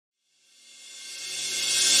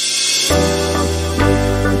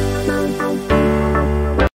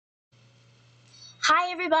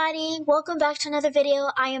everybody, welcome back to another video.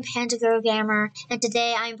 I am Panda Gamer, and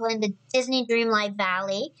today I am playing the Disney Dreamlight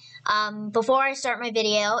Valley. Before I start my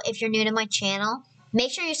video, if you're new to my channel, make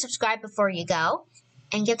sure you subscribe before you go,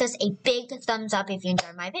 and give this a big thumbs up if you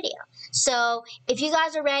enjoyed my video. So, if you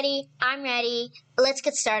guys are ready, I'm ready. Let's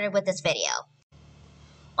get started with this video.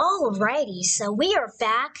 Alrighty, so we are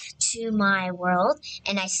back to my world,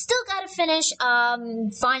 and I still gotta finish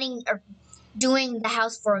doing the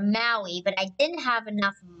house for Maui, but I didn't have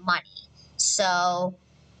enough money. So,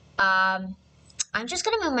 I'm just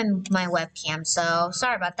gonna move my webcam, so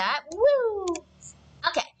sorry about that. Woo!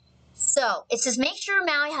 Okay, so it says make sure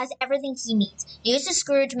Maui has everything he needs. Use the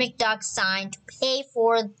Scrooge McDuck sign to pay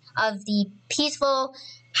for the peaceful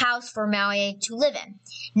house for Maui to live in.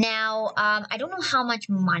 Now, I don't know how much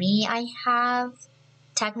money I have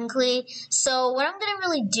technically. So what I'm going to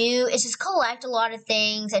really do is just collect a lot of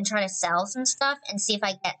things and try to sell some stuff and see if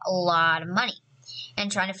I get a lot of money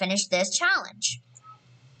and trying to finish this challenge.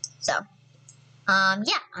 So,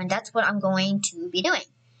 yeah, and that's what I'm going to be doing.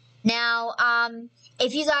 Now,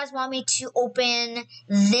 if you guys want me to open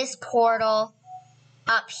this portal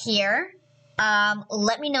up here,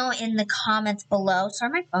 let me know in the comments below.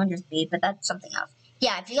 Sorry, my phone just beeped, but that's something else.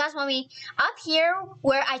 Yeah, if you guys want me up here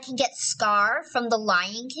where I can get Scar from the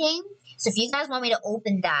Lion King. So if you guys want me to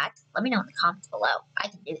open that, let me know in the comments below. I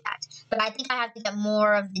can do that. But I think I have to get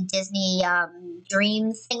more of the Disney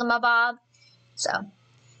Dream thingamabob. So,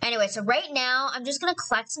 anyway, so right now, I'm just going to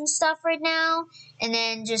collect some stuff right now. And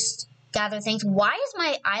then just gather things. Why is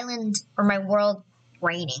my island or my world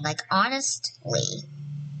raining? Like, honestly.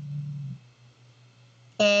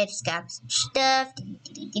 Okay, just got some stuff.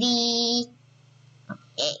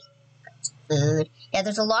 Okay, got some food. Yeah,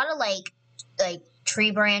 there's a lot of like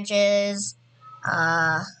tree branches.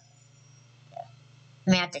 I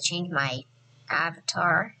may have to change my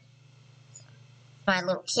avatar. My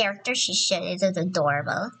little character, is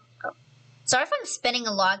adorable. Oh. Sorry if I'm spinning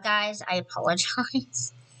a lot, guys. I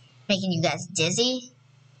apologize. Making you guys dizzy.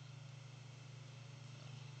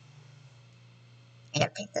 I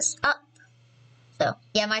gotta pick this up. So,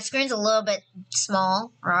 yeah, my screen's a little bit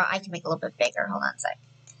small, or I can make it a little bit bigger. Hold on a sec.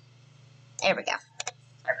 There we go.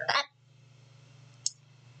 Sorry for that.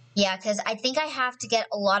 Yeah, because I think I have to get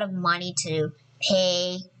a lot of money to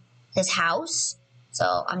pay this house.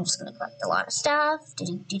 So, I'm just going to collect a lot of stuff.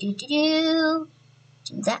 Do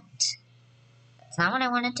that. That's not what I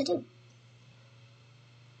wanted to do.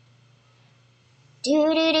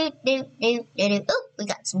 Oh, we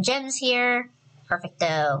got some gems here.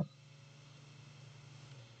 Perfecto.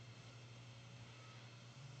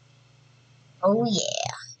 Oh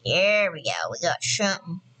yeah, here we go. We got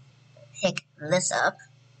something. Pick this up.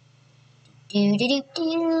 I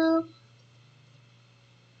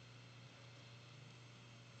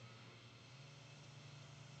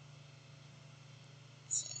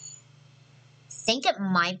think it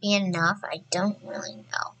might be enough. I don't really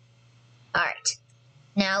know. Alright.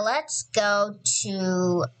 Now let's go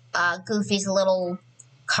to Goofy's little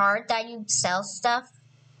cart that you sell stuff.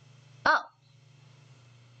 Oh.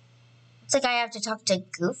 Looks like I have to talk to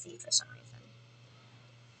Goofy for some reason.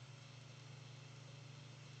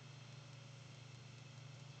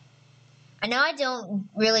 I know I don't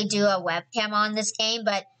really do a webcam on this game,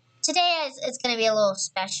 but today it's going to be a little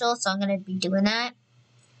special, so I'm going to be doing that.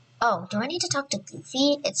 Oh, do I need to talk to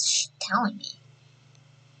Goofy? It's telling me.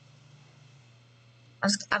 I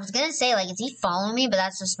was going to say, like, is he following me? But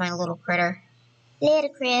that's just my little critter. Little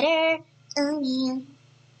critter. Oh, yeah.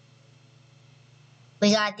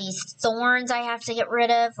 We got these thorns I have to get rid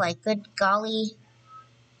of. Like, good golly.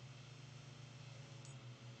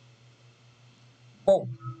 Oh.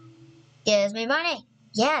 Gives me money.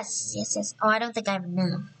 Yes, yes, yes. Oh, I don't think I have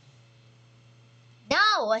enough.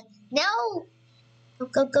 No! No! Go,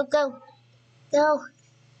 go, go, go. Go.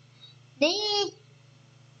 Nee.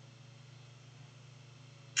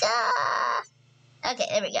 Ah. Okay,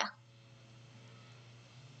 there we go.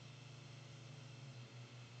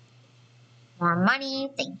 More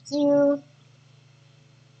money, thank you.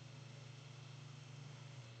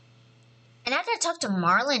 And I have to talk to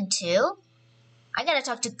Marlin too? I gotta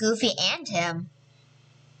talk to Goofy and him.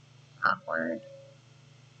 Awkward.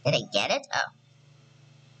 Did I get it? Oh.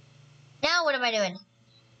 Now what am I doing?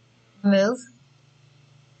 Move.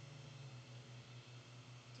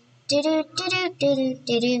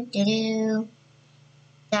 Do-do-do-do-do-do-do-do-do.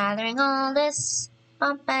 Gathering all this.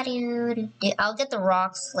 I'll get the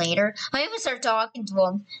rocks later. I even start talking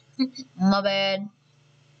to him. My bad.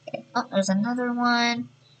 Okay. Oh, there's another one.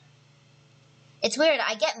 It's weird.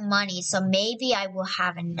 I get money, so maybe I will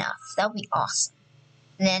have enough. That would be awesome.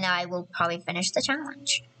 And then I will probably finish the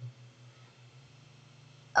challenge.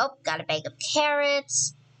 Oh, got a bag of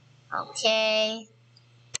carrots. Okay.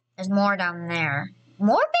 There's more down there.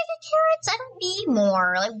 More bag of carrots? I don't need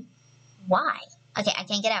more. Like, why? Okay, I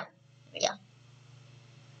can't get out. There we go.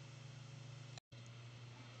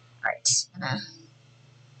 Alright,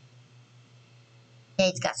 okay,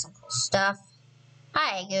 it's got some cool stuff.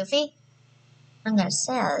 Hi, Goofy. I'm gonna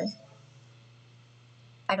sell.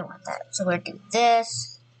 I don't want that. So we're gonna do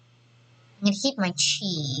this. I'm gonna keep my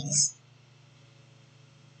cheese.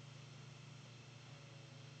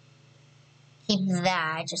 Keep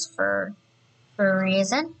that just for a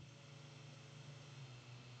reason.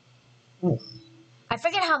 Ooh. I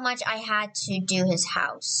forget how much I had to do his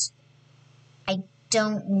house. I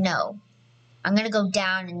don't know. I'm gonna go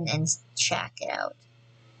down and check it out.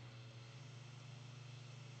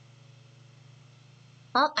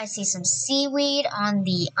 Oh, I see some seaweed on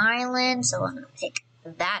the island, so I'm gonna pick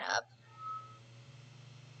that up.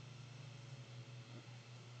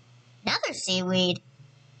 Another seaweed.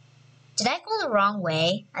 Did I go the wrong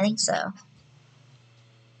way? I think so.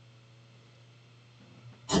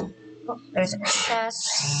 Oh, there's a chest.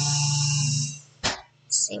 Let's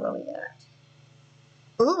see what we got.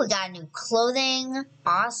 Ooh, we got new clothing.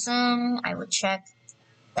 Awesome. I will check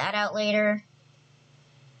that out later.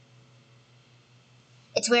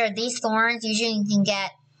 It's weird. These thorns, usually you can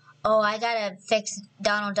get... Oh, I gotta fix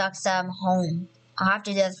Donald Duck's home. I'll have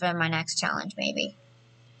to do this for my next challenge, maybe.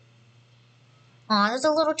 Aw, there's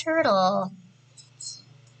a little turtle.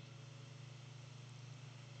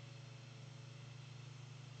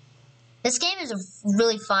 This game is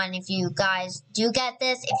really fun if you guys do get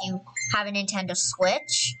this, if you have a Nintendo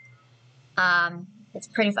Switch. It's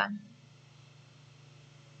pretty fun.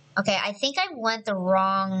 Okay, I think I went the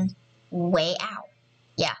wrong way out.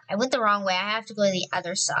 Yeah, I went the wrong way. I have to go to the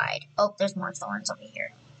other side. Oh, there's more thorns over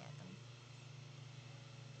here.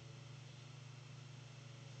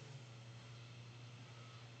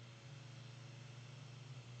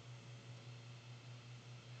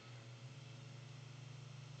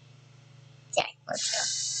 Okay,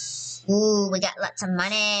 let's go. Ooh, we got lots of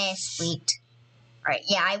money. Sweet. Alright,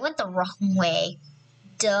 yeah, I went the wrong way.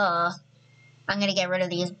 Duh. I'm gonna get rid of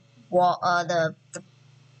these the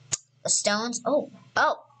stones. Oh,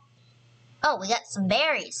 we got some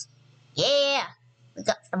berries. Yeah, we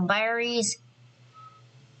got some berries.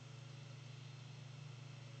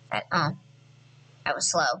 I was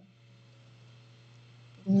slow.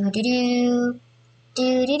 Do do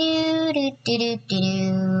do do do do do do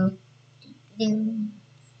do do.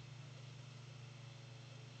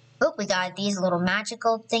 Oh, we got these little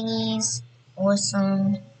magical thingies.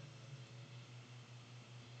 Awesome.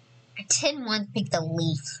 I didn't want to pick the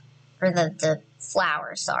leaf or the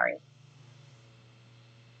flower. Sorry.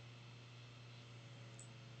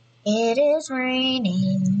 It is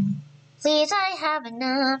raining. Please, I have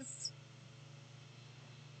enough.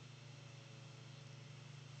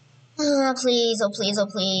 Oh, please, oh, please, oh,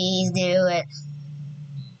 please, do it.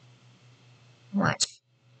 Watch.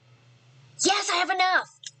 Yes, I have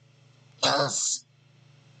enough. Yes.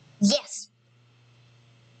 Yes.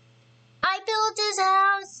 I built his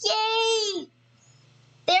house. Yay.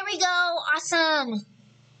 There we go. Awesome.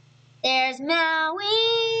 There's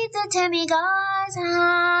Maui, the demigod's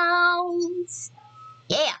house.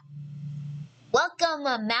 Yeah. Welcome,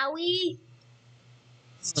 Maui.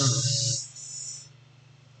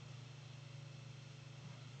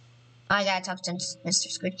 I gotta talk to Mr.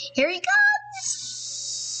 Squid. Here he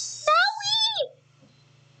comes! Maui!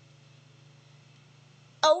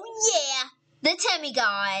 Oh yeah! The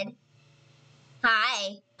demigod!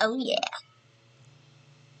 Hi! Oh yeah!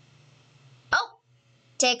 Oh!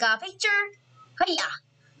 Take a picture! Hiya!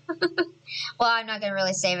 Well, I'm not gonna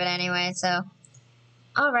really save it anyway, so...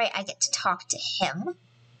 Alright, I get to talk to him.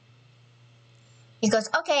 He goes,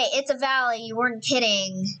 okay, it's a valley, you weren't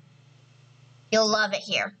kidding. You'll love it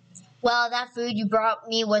here. Well, that food you brought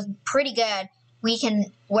me was pretty good.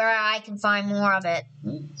 Where I can find more of it.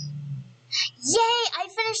 Yay! I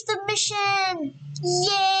finished the mission!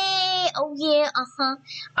 Yay! Oh yeah,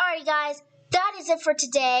 Alright guys, that is it for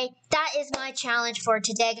today. That is my challenge for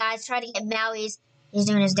today, guys. Try to get Maui's. He's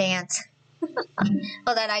doing his dance.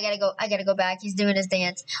 Hold on, I gotta go back. He's doing his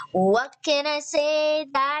dance. What can I say?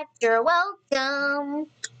 That you're welcome.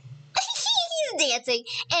 He's dancing.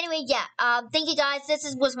 Anyway, yeah. Thank you guys.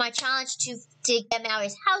 Was my challenge to get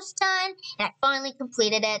Maui's house done, and I finally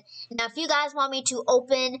completed it. Now, if you guys want me to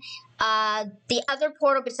open the other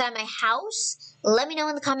portal beside my house, let me know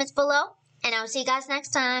in the comments below, and I'll see you guys next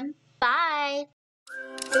time. Bye.